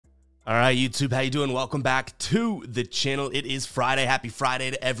All right, YouTube, how you doing? Welcome back to the channel. It is Friday. Happy Friday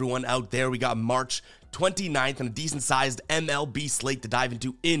to everyone out there. We got March 29th and a decent-sized MLB slate to dive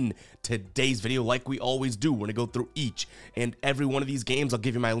into in today's video. Like we always do, we're going to go through each and every one of these games. I'll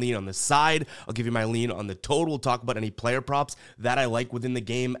give you my lean on the side. I'll give you my lean on the total. We'll talk about any player props that I like within the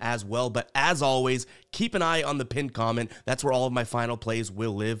game as well. But as always, keep an eye on the pinned comment. That's where all of my final plays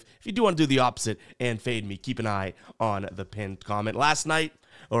will live. If you do want to do the opposite and fade me, keep an eye on the pinned comment. Last night,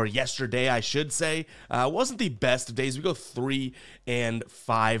 or yesterday, I should say, wasn't the best of days. We go 3 and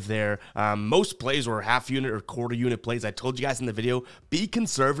 5 there. Most plays were half unit or quarter unit plays. I told you guys in the video, be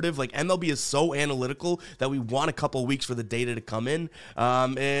conservative. Like, MLB is so analytical that we want a couple weeks for the data to come in.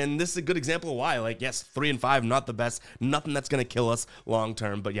 And this is a good example of why. Like, yes, 3 and 5, not the best. Nothing that's going to kill us long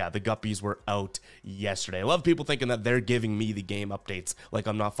term. But yeah, the guppies were out yesterday. I love people thinking that they're giving me the game updates like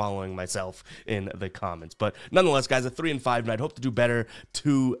I'm not following myself in the comments. But nonetheless, guys, a 3 and 5 night. Hope to do better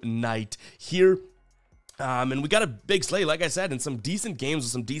tonight here. And we got a big slate, like I said, and some decent games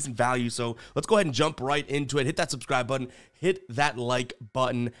with some decent value. So let's go ahead and jump right into it. Hit that subscribe button. Hit that like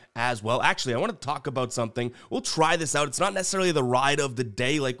button as well. Actually, I want to talk about something. We'll try this out. It's not necessarily the ride of the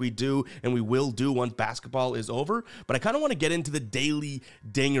day like we do and we will do once basketball is over, but I kind of want to get into the daily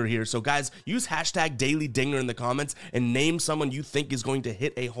dinger here. So guys, use hashtag daily dinger in the comments and name someone you think is going to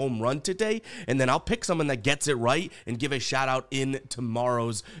hit a home run today. And then I'll pick someone that gets it right and give a shout out in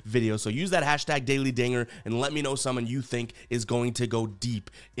tomorrow's video. So use that hashtag daily dinger and let me know someone you think is going to go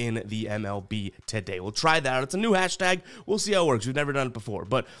deep in the MLB today. We'll try that out. It's a new hashtag. We'll see how it works. We've never done it before.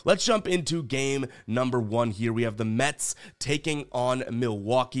 But let's jump into game number 1 here. We have the Mets taking on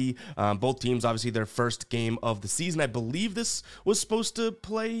Milwaukee. Both teams, obviously, their first game of the season. I believe this was supposed to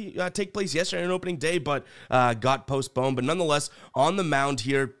take place yesterday on opening day, but got postponed. But nonetheless, on the mound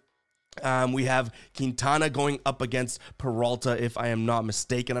here, we have Quintana going up against Peralta, if I am not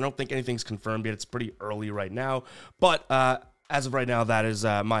mistaken. I don't think anything's confirmed yet. It's pretty early right now, but as of right now, that is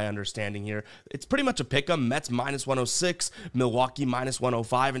my understanding here. It's pretty much a pick-em. Mets minus 106, Milwaukee minus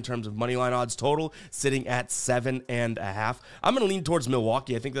 105 in terms of money line odds total, sitting at 7.5. I'm going to lean towards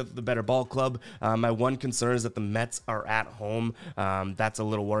Milwaukee. I think that's the better ball club. My one concern is that the Mets are at home. That's a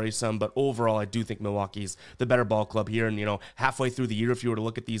little worrisome, but overall, I do think Milwaukee's the better ball club here. And, you know, halfway through the year, if you were to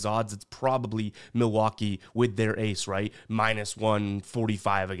look at these odds, it's probably Milwaukee with their ace, right? Minus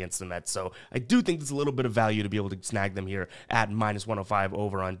 145 against the Mets. So I do think there's a little bit of value to be able to snag them here at minus 105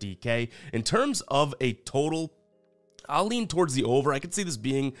 over on DK. In terms of a total, I'll lean towards the over. I could see this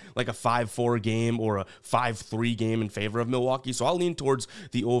being like a 5-4 game or a 5-3 game in favor of Milwaukee, so I'll lean towards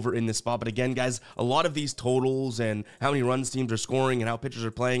the over in this spot. But again, guys, a lot of these totals and how many runs teams are scoring and how pitchers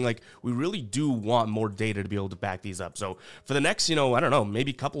are playing, like, we really do want more data to be able to back these up. So for the next, I don't know,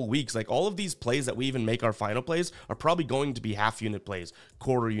 maybe couple of weeks, like, all of these plays that we even make our final plays are probably going to be half unit plays,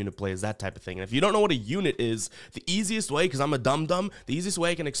 quarter unit plays, that type of thing. And if you don't know what a unit is, the easiest way, because I'm a dum-dum, the easiest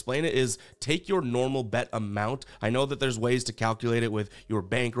way I can explain it is take your normal bet amount. I know that there's ways to calculate it with your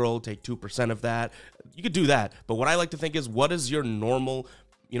bankroll, take 2% of that. You could do that. But what I like to think is, what is your normal,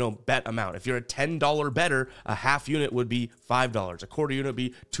 bet amount? If you're a $10 bettor, a half unit would be $5. A quarter unit would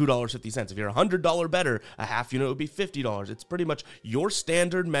be $2.50. If you're a $100 bettor, a half unit would be $50. It's pretty much your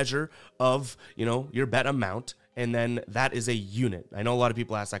standard measure of, your bet amount. And then that is a unit. I know a lot of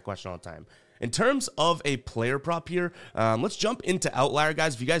people ask that question all the time. In terms of a player prop here, let's jump into Outlier,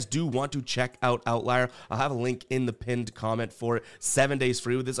 guys. If you guys do want to check out Outlier, I'll have a link in the pinned comment for it. 7 days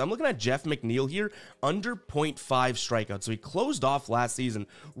free with this. I'm looking at Jeff McNeil here, under 0.5 strikeouts. So he closed off last season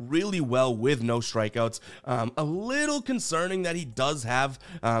really well with no strikeouts. A little concerning that he does have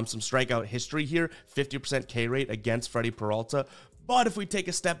some strikeout history here, 50% K rate against Freddie Peralta. But if we take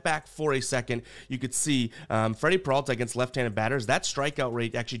a step back for a second, you could see Freddie Peralta against left-handed batters, that strikeout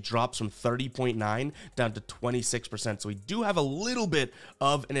rate actually drops from 30.9 down to 26%. So we do have a little bit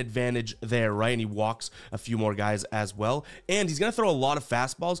of an advantage there, right? And he walks a few more guys as well. And he's going to throw a lot of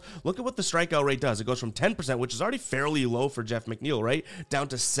fastballs. Look at what the strikeout rate does. It goes from 10%, which is already fairly low for Jeff McNeil, right, down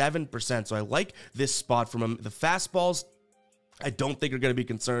to 7%. So I like this spot from him. The fastballs, I don't think are going to be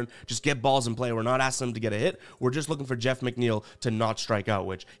concerned. Just get balls in play. We're not asking him to get a hit. We're just looking for Jeff McNeil to not strike out,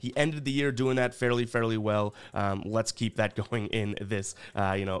 which he ended the year doing that fairly well. Let's keep that going in this,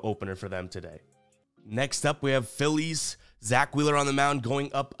 opener for them today. Next up, we have Phillies. Zach Wheeler on the mound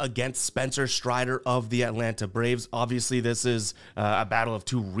going up against Spencer Strider of the Atlanta Braves. Obviously, this is a battle of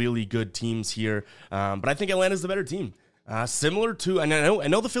two really good teams here, but I think Atlanta's the better team. Similar to, and I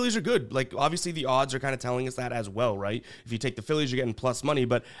know the Phillies are good. Like, obviously, the odds are kind of telling us that as well, right? If you take the Phillies, you're getting plus money.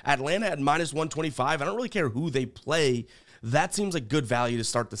 But Atlanta at minus 125, I don't really care who they play. that seems like good value to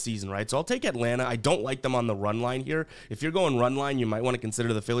start the season, right? So I'll take Atlanta. I don't like them on the run line here. If you're going run line, you might want to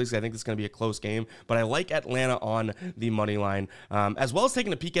consider the Phillies. I think it's going to be a close game, but I like Atlanta on the money line, as well as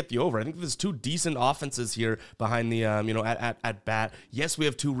taking a peek at the over. I think there's two decent offenses here behind the, at bat. Yes, we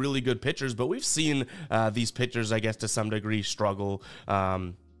have two really good pitchers, but we've seen these pitchers, I guess, to some degree struggle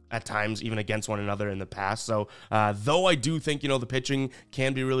at times, even against one another in the past. So though I do think, the pitching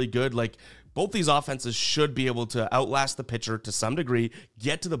can be really good, like, both these offenses should be able to outlast the pitcher to some degree,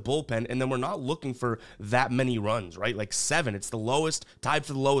 get to the bullpen, and then we're not looking for that many runs, right? Like 7, it's the lowest, tied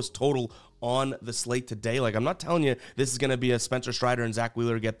for the lowest total on the slate today. Like, I'm not telling you this is going to be a Spencer Strider and Zach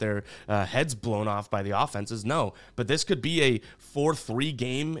Wheeler get their heads blown off by the offenses. No, but this could be a 4-3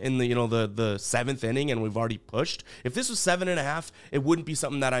 game in the, the 7th inning, and we've already pushed. If this was 7.5, it wouldn't be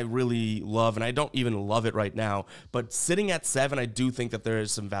something that I really love, and I don't even love it right now. But sitting at 7, I do think that there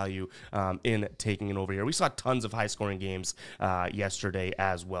is some value in taking it over here. We saw tons of high-scoring games yesterday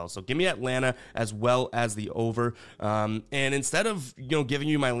as well. So give me Atlanta as well as the over. And instead of, giving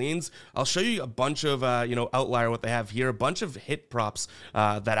you my leans, I'll show you a bunch of, outlier what they have here, a bunch of hit props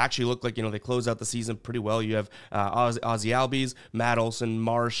that actually look like, they close out the season pretty well. You have Ozzy Albies, Matt Olson,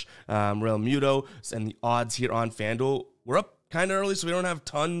 Marsh, Real Muto, and the odds here on FanDuel. We're up kind of early, so we don't have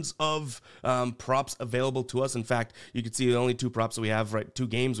tons of props available to us. In fact, you can see the only 2 props that we have, right? 2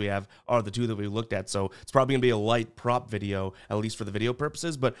 games we have are the 2 that we looked at. So it's probably gonna be a light prop video, at least for the video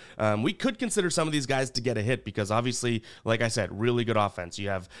purposes. But we could consider some of these guys to get a hit because obviously, like I said, really good offense. You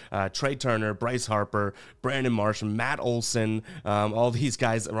have Trey Turner, Bryce Harper, Brandon Marsh, Matt Olson, all these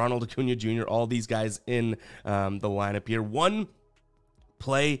guys, Ronald Acuna Jr., all these guys in the lineup here. One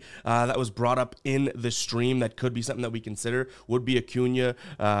play that was brought up in the stream that could be something that we consider would be Acuna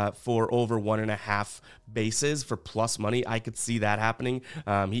for over 1.5 bases for plus money. I could see that happening.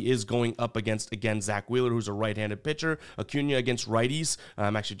 He is going up against, again, Zach Wheeler, who's a right-handed pitcher. Acuna against righties.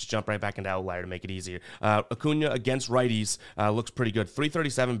 Actually, just jump right back into outlier to make it easier. Acuna against righties looks pretty good.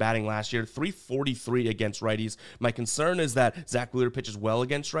 337 batting last year, 343 against righties. My concern is that Zach Wheeler pitches well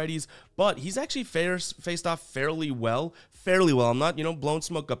against righties, but he's actually faced off fairly well. I'm not, blowing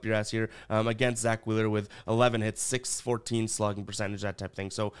smoke up your ass here against Zach Wheeler with 11 hits, 614 slugging percentage, that type of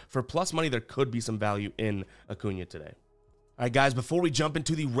thing. So for plus money, there could be some value in Acuna today. All right, guys, before we jump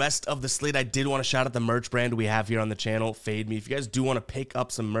into the rest of the slate, I did want to shout out the merch brand we have here on the channel, Fade Me. If you guys do want to pick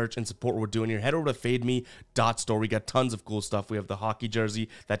up some merch and support what we're doing here, head over to fademe.store. We got tons of cool stuff. We have the hockey jersey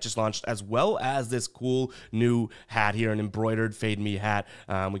that just launched, as well as this cool new hat here, an embroidered Fade Me hat.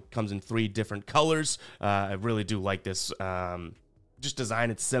 It comes in 3 different colors. I really do like this. Just design.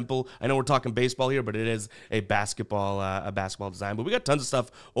 It's simple. I know we're talking baseball here, but it is a basketball design. But we got tons of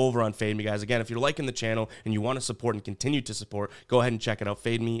stuff over on Fade Me, guys. Again, if you're liking the channel and you want to support and continue to support, go ahead and check it out.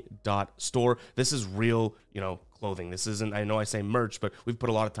 Fademe.store. This is real, clothing. This isn't, I know I say merch, but we've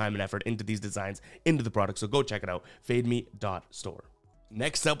put a lot of time and effort into these designs, into the product. So go check it out. Fademe.store.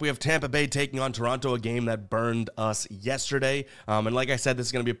 Next up, we have Tampa Bay taking on Toronto, a game that burned us yesterday. And like I said, this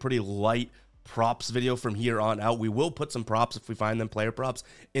is going to be a pretty light props video from here on out. We will put some props if we find them, player props,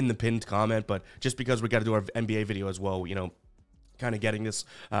 in the pinned comment, but just because we got to do our NBA video as well, kind of getting this,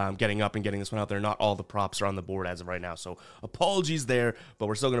 getting up and getting this one out there. Not all the props are on the board as of right now, so apologies there, but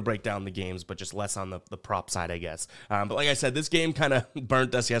we're still going to break down the games, but just less on the prop side, I guess. But like I said, this game kind of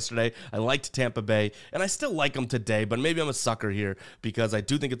burnt us yesterday. I liked Tampa Bay, and I still like them today, but maybe I'm a sucker here because I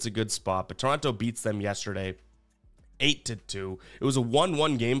do think it's a good spot, but Toronto beats them yesterday 8-2. It was a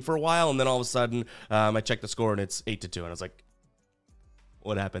 1-1 game for a while, and then all of a sudden, I checked the score, and it's 8-2, and I was like,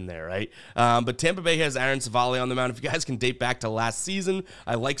 what happened there, right? But Tampa Bay has Aaron Savale on the mound. If you guys can date back to last season,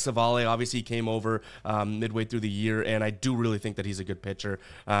 I like Savale. Obviously, he came over midway through the year, and I do really think that he's a good pitcher.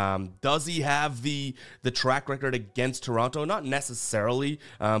 Does he have the track record against Toronto? Not necessarily.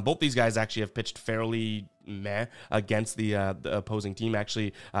 Both these guys actually have pitched fairly meh against the opposing team.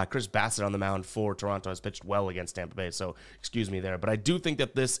 Actually, Chris Bassett on the mound for Toronto has pitched well against Tampa Bay, so excuse me there. But I do think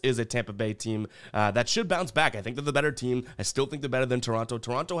that this is a Tampa Bay team that should bounce back. I think they're the better team. I still think they're better than Toronto.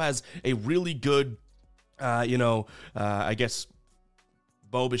 Toronto has a really good, I guess,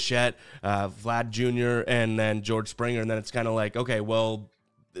 Bo Bichette, Vlad Jr., and then George Springer, and then it's kind of like, okay, well,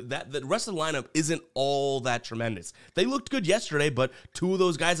 the rest of the lineup isn't all that tremendous. They looked good yesterday, but 2 of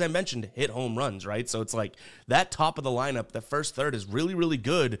those guys I mentioned hit home runs, right? So it's like that top of the lineup, the first third is really, really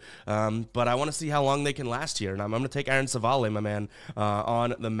good, but I want to see how long they can last here, and I'm going to take Aaron Savale, my man,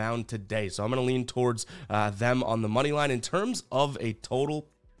 on the mound today. So I'm going to lean towards them on the money line. In terms of a total,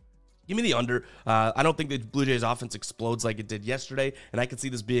 give me the under. I don't think the Blue Jays offense explodes like it did yesterday, and I could see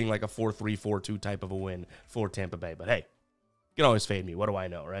this being like a 4-3, 4-2 type of a win for Tampa Bay, but hey, you can always fade me. What do I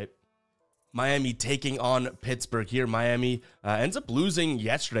know, right? Miami taking on Pittsburgh here. Miami ends up losing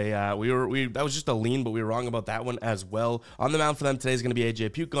yesterday. That was just a lean, but we were wrong about that one as well. On the mound for them today is going to be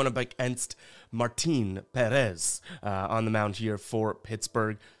AJ Puk going up against Martin Perez on the mound here for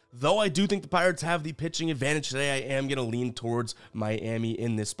Pittsburgh. Though I do think the Pirates have the pitching advantage today, I am going to lean towards Miami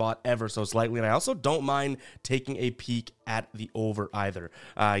in this spot ever so slightly. And I also don't mind taking a peek at the over either.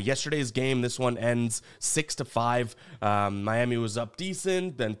 Yesterday's game, this one ends 6-5. Miami was up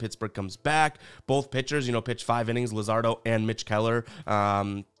decent, then Pittsburgh comes back. Both pitchers, pitch 5 innings, Luzardo and Mitch Keller.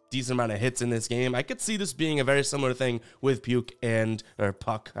 Decent amount of hits in this game. I could see this being a very similar thing with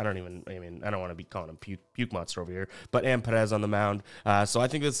Puck. I don't want to be calling him Puke monster over here, and Perez on the mound. So I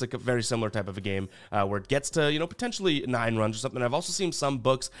think it's like a very similar type of a game where it gets to, potentially 9 runs or something. I've also seen some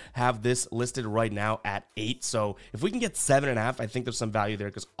books have this listed right now at 8. So if we can get 7.5, I think there's some value there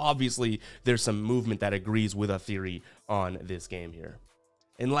because obviously there's some movement that agrees with a theory on this game here.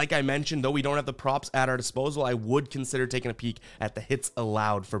 And like I mentioned, though we don't have the props at our disposal, I would consider taking a peek at the hits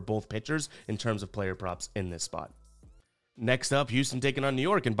allowed for both pitchers in terms of player props in this spot. Next up, Houston taking on New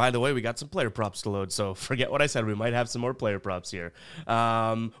York. And by the way, we got some player props to load, so forget what I said. We might have some more player props here.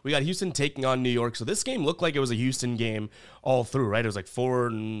 We got Houston taking on New York. So this game looked like it was a Houston game all through, right? It was like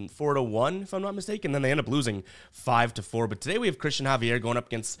 4-1, if I'm not mistaken. Then they end up losing 5-4. But today we have Christian Javier going up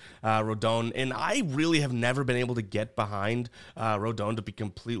against Rodon. And I really have never been able to get behind Rodon, to be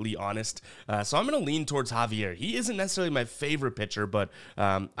completely honest. So I'm going to lean towards Javier. He isn't necessarily my favorite pitcher, but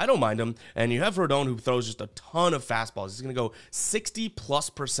I don't mind him. And you have Rodon, who throws just a ton of fastballs. He's going to go 60+%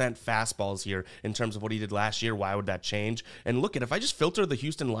 fastballs here in terms of what he did last year. Why would that change? And look at, if I just filter the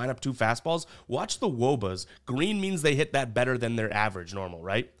Houston lineup to fastballs, watch the WOBAs. Green means they hit that better than their average normal,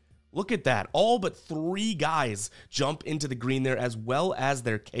 right? Look at that. All but 3 guys jump into the green there, as well as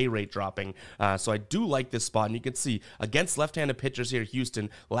their K rate dropping. So I do like this spot. And you can see against left-handed pitchers here, Houston,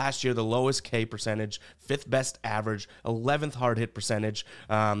 last year, the lowest K percentage, 5th best average, 11th hard hit percentage.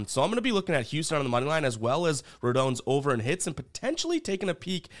 So I'm going to be looking at Houston on the money line, as well as Rodon's over in hits, and potentially taking a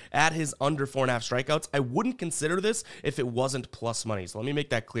peek at his under 4.5 strikeouts. I wouldn't consider this if it wasn't plus money. So let me make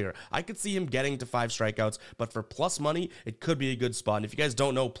that clear. I could see him getting to 5 strikeouts, but for plus money, it could be a good spot. And if you guys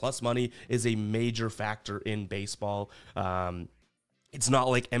don't know, plus money is a major factor in baseball. It's not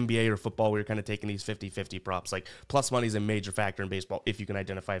like NBA or football where you're kind of taking these 50-50 props. Like, plus money is a major factor in baseball if you can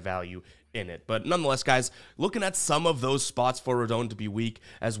identify value in it. But nonetheless, guys, looking at some of those spots for Rodon to be weak,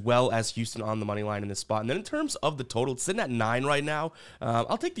 as well as Houston on the money line in this spot. And then in terms of the total, it's sitting at 9 right now.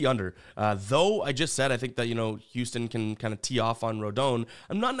 I'll take the under. Though I just said I think that, Houston can kind of tee off on Rodon.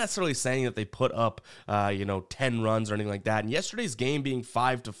 I'm not necessarily saying that they put up, 10 runs or anything like that. And yesterday's game being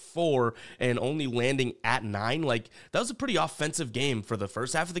 5-4 and only landing at 9, like, that was a pretty offensive game for the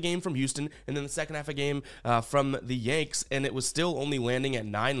first half of the game from Houston, and then the second half of the game from the Yanks, and it was still only landing at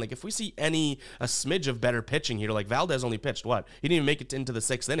 9. Like, if we see a smidge of better pitching here, like Valdez only pitched what? He didn't even make it into the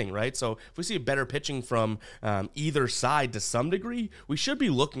 6th inning, right? So if we see a better pitching from either side to some degree, we should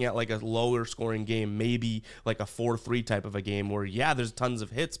be looking at like a lower scoring game, maybe like a 4-3 type of a game where, yeah, there's tons of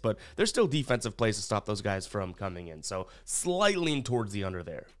hits, but there's still defensive plays to stop those guys from coming in. So slightly lean towards the under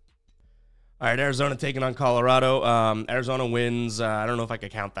there. All right, Arizona taking on Colorado. Arizona wins. I don't know if I could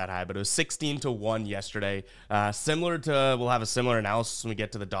count that high, but it was 16-1 yesterday. We'll have a similar analysis when we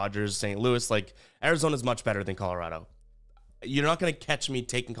get to the Dodgers, St. Louis. Like, Arizona's much better than Colorado. You're not going to catch me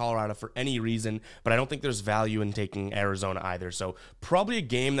taking Colorado for any reason, but I don't think there's value in taking Arizona either. So probably a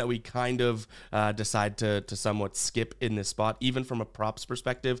game that we kind of decide to somewhat skip in this spot, even from a props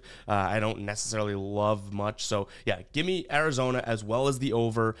perspective. I don't necessarily love much. So yeah, give me Arizona as well as the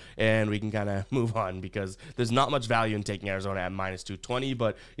over, and we can kind of move on because there's not much value in taking Arizona at -220.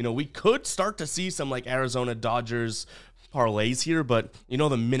 But, we could start to see some like Arizona Dodgers parlays here, but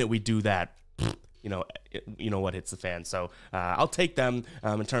the minute we do that, what hits the fan. So I'll take them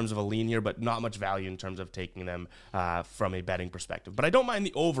in terms of a lean here, but not much value in terms of taking them from a betting perspective. But I don't mind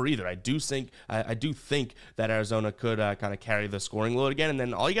the over either. I do think that Arizona could kind of carry the scoring load again. And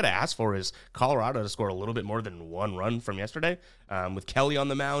then all you got to ask for is Colorado to score a little bit more than 1 run from yesterday. With Kelly on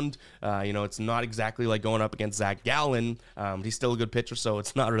the mound, it's not exactly like going up against Zach Gallen. He's still a good pitcher, so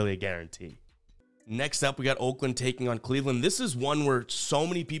it's not really a guarantee. Next up, we got Oakland taking on Cleveland. This is one where so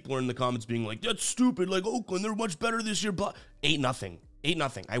many people are in the comments being like, that's stupid, like Oakland, they're much better this year, blah. 8-0.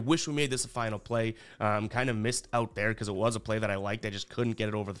 8-0. I wish we made this a final play. Kind of missed out there because it was a play that I liked. I just couldn't get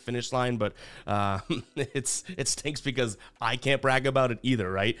it over the finish line, but it stinks because I can't brag about it either,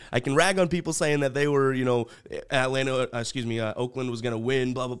 right? I can rag on people saying that they were, Oakland was going to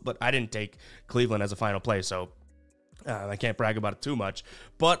win, blah, blah, but I didn't take Cleveland as a final play, so I can't brag about it too much,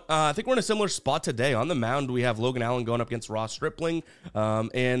 but I think we're in a similar spot today. On the mound, we have Logan Allen going up against Ross Stripling,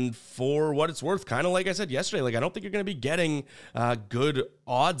 and for what it's worth, kind of like I said yesterday, like I don't think you're going to be getting good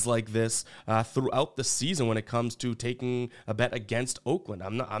odds like this throughout the season when it comes to taking a bet against Oakland.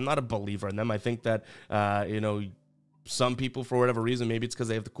 I'm not a believer in them. I think that some people, for whatever reason, maybe it's because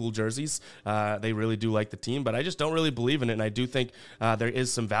they have the cool jerseys, they really do like the team, but I just don't really believe in it, and I do think there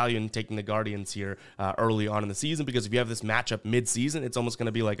is some value in taking the Guardians here early on in the season, because if you have this matchup mid-season, it's almost going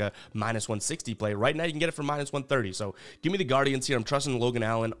to be like a -160 play. Right now, you can get it for -130, so give me the Guardians here. I'm trusting Logan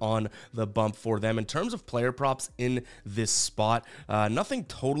Allen on the bump for them. In terms of player props in this spot, nothing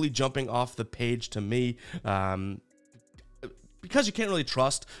totally jumping off the page to me. Because you can't really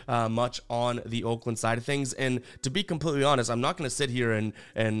trust much on the Oakland side of things. And to be completely honest, I'm not going to sit here and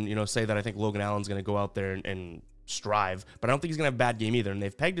say that I think Logan Allen's going to go out there and strive, but I don't think he's going to have a bad game either. And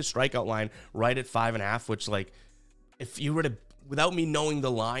they've pegged his strikeout line right at 5.5, which, like, if you were to, without me knowing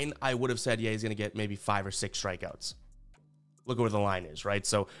the line, I would have said, yeah, he's going to get maybe 5 or 6 strikeouts. Look at where the line is, right?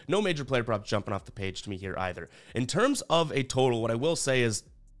 So no major player props jumping off the page to me here either. In terms of a total, what I will say is,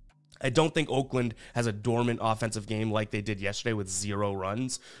 I don't think Oakland has a dormant offensive game like they did yesterday with 0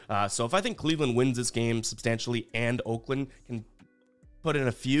 runs. So if I think Cleveland wins this game substantially and Oakland can put in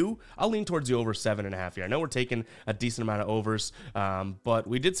a few, I'll lean towards the over 7.5 here. I know we're taking a decent amount of overs, but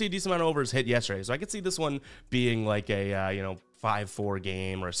we did see a decent amount of overs hit yesterday. So I could see this one being like a, 5-4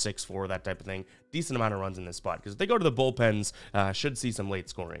 game or a 6-4, that type of thing. Decent amount of runs in this spot, because if they go to the bullpens, should see some late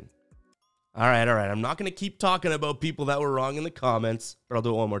scoring. All right. I'm not going to keep talking about people that were wrong in the comments, but I'll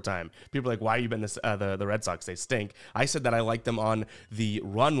do it one more time. People are like, why are you betting this, the Red Sox? They stink. I said that I like them on the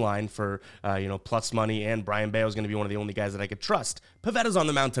run line for, plus money, and Brian Bayo is going to be one of the only guys that I could trust. Pavetta's on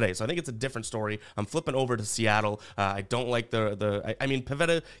the mound today, so I think it's a different story. I'm flipping over to Seattle. I don't like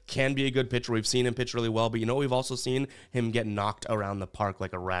Pavetta can be a good pitcher. We've seen him pitch really well, but we've also seen him get knocked around the park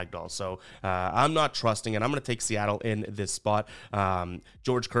like a rag doll. So I'm not trusting it. I'm going to take Seattle in this spot.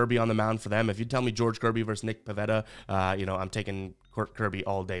 George Kirby on the mound for them. If you tell me George Kirby versus Nick Pivetta, I'm taking Kirby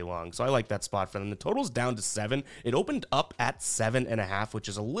all day long. So I like that spot for them. The total's down to 7. It opened up at 7.5, which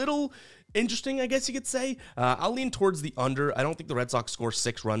is a little interesting, I guess you could say. I'll lean towards the under. I don't think the Red Sox score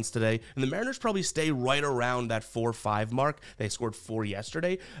 6 runs today, and the Mariners probably stay right around that 4-5 mark. They scored 4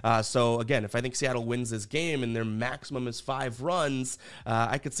 yesterday. So again, if I think Seattle wins this game and their maximum is 5 runs,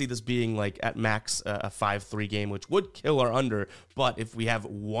 I could see this being like at max a 5-3 game, which would kill our under. But if we have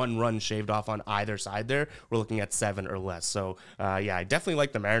 1 run shaved off on either side there, we're looking at 7 or less. So yeah, I definitely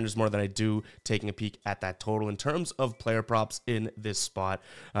like the Mariners more than I do taking a peek at that total. In terms of player props in this spot,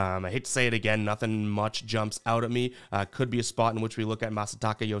 I hate to say it again, nothing much jumps out at me. Could be a spot in which we look at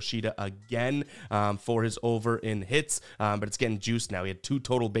Masataka Yoshida again for his over in hits, but it's getting juiced now. He had 2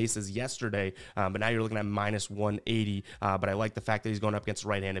 total bases yesterday, but now you're looking at -180. But I like the fact that he's going up against a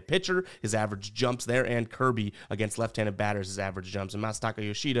right-handed pitcher. His average jumps there, and Kirby against left-handed batters, his average jumps. And Masataka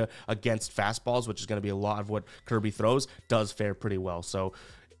Yoshida against fastballs, which is going to be a lot of what Kirby throws, does fare pretty well. So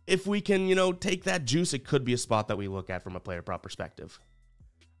if we can, take that juice, it could be a spot that we look at from a player prop perspective.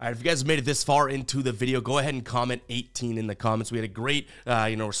 All right, if you guys made it this far into the video, go ahead and comment 18 in the comments. We had a great,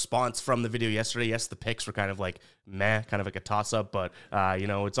 response from the video yesterday. Yes, the picks were kind of like meh, kind of like a toss-up, but,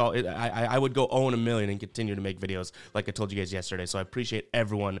 it's all, I would go own a million and continue to make videos like I told you guys yesterday. So I appreciate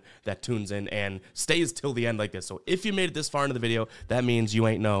everyone that tunes in and stays till the end like this. So if you made it this far into the video, that means you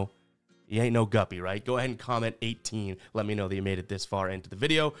ain't no guppy, right? Go ahead and comment 18. Let me know that you made it this far into the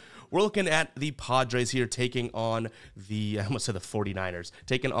video. We're looking at the Padres here taking on I almost said the 49ers,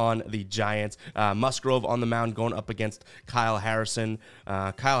 taking on the Giants. Musgrove on the mound going up against Kyle Harrison.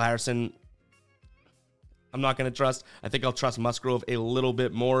 Kyle Harrison, I'm not going to trust. I think I'll trust Musgrove a little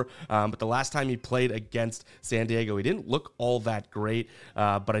bit more. But the last time he played against San Diego, he didn't look all that great.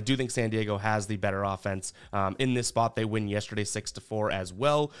 But I do think San Diego has the better offense. In this spot, they win yesterday 6-4 as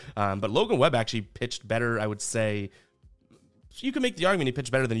well. But Logan Webb actually pitched better, I would say. You can make the argument he pitched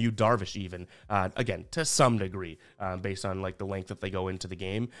better than Yu Darvish even, again, to some degree, based on like the length that they go into the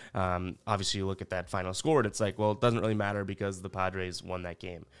game. Obviously, you look at that final score, and it's like, well, it doesn't really matter because the Padres won that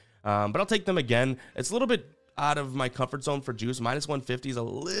game. But I'll take them again. It's a little bit out of my comfort zone for juice. -150 is a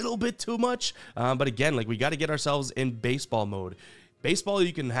little bit too much. But again, like we got to get ourselves in baseball mode. Baseball,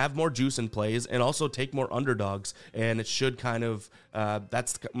 you can have more juice in plays and also take more underdogs, and it should kind of,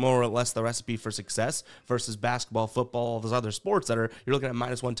 that's more or less the recipe for success versus basketball, football, all those other sports that are, you're looking at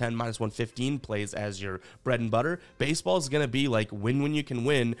 -110, -115 plays as your bread and butter. Baseball is going to be like win when you can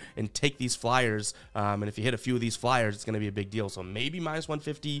win and take these flyers, and if you hit a few of these flyers, it's going to be a big deal. So maybe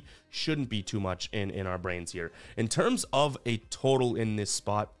 -150 shouldn't be too much in our brains here. In terms of a total in this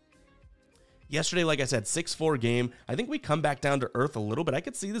spot, Yesterday, like I said, 6-4 game. I think we come back down to earth a little bit. I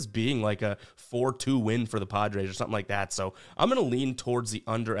could see this being like a 4-2 win for the Padres or something like that. So I'm going to lean towards the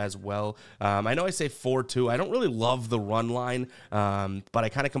under as well. I know I say 4-2. I don't really love the run line, but I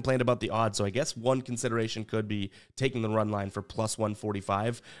kind of complained about the odds. So I guess one consideration could be taking the run line for plus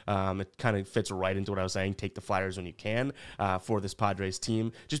 145. It kind of fits right into what I was saying. Take the Flyers when you can for this Padres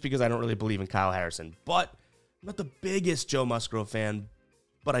team, just because I don't really believe in Kyle Harrison. But I'm not the biggest Joe Musgrove fan,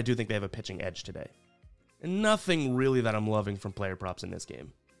 but I do think they have a pitching edge today. And nothing really that I'm loving from player props in this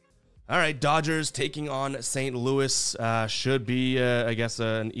game. All right, Dodgers taking on St. Louis. Should be, I guess,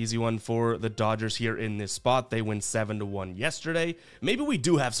 an easy one for the Dodgers here in this spot. They win 7-1 yesterday. Maybe we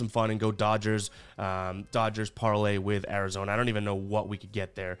do have some fun and go Dodgers. Dodgers parlay with Arizona. I don't even know what we could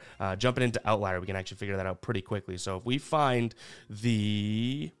get there. Jumping into Outlier, we can actually figure that out pretty quickly. So if we find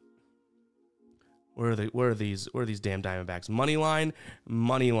the... Where are these damn Diamondbacks? Money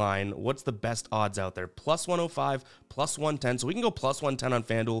line. What's the best odds out there? Plus 105, plus 110. So we can go plus 110 on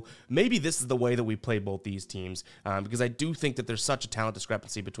FanDuel. Maybe this is the way that we play both these teams, because I do think that there's such a talent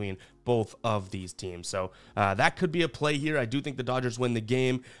discrepancy between both of these teams. So that could be a play here. I do think the Dodgers win the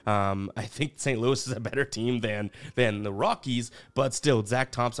game. I think St. Louis is a better team than the Rockies, but still,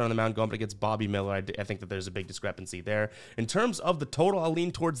 Zach Thompson on the mound going up against Bobby Miller. I think that there's a big discrepancy there. In terms of the total, I'll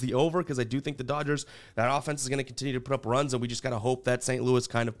lean towards the over because I do think the Dodgers, that offense is going to continue to put up runs, and we just got to hope that St. Louis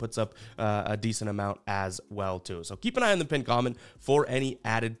kind of puts up a decent amount as well, too. So keep an eye on the pinned comment for any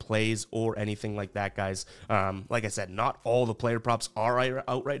added plays or anything like that, guys. Like I said, not all the player props are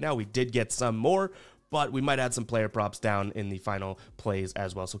out right now. We did get some more, but we might add some player props down in the final plays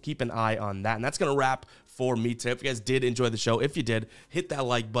as well. So keep an eye on that. And that's going to wrap for me today. If you guys did enjoy the show, if you did, hit that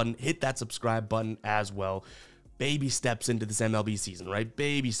like button, hit that subscribe button as well. Baby steps into this MLB season, right?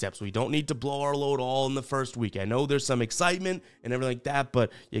 Baby steps. We don't need to blow our load all in the first week. I know there's some excitement and everything like that,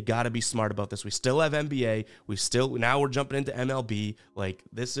 but you got to be smart about this. We still have NBA. Now we're jumping into MLB. Like,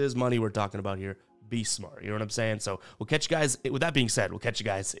 this is money we're talking about here. Be smart. You know what I'm saying? So we'll catch you guys. With that being said, we'll catch you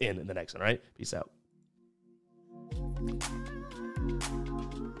guys in the next one, all right? Peace out.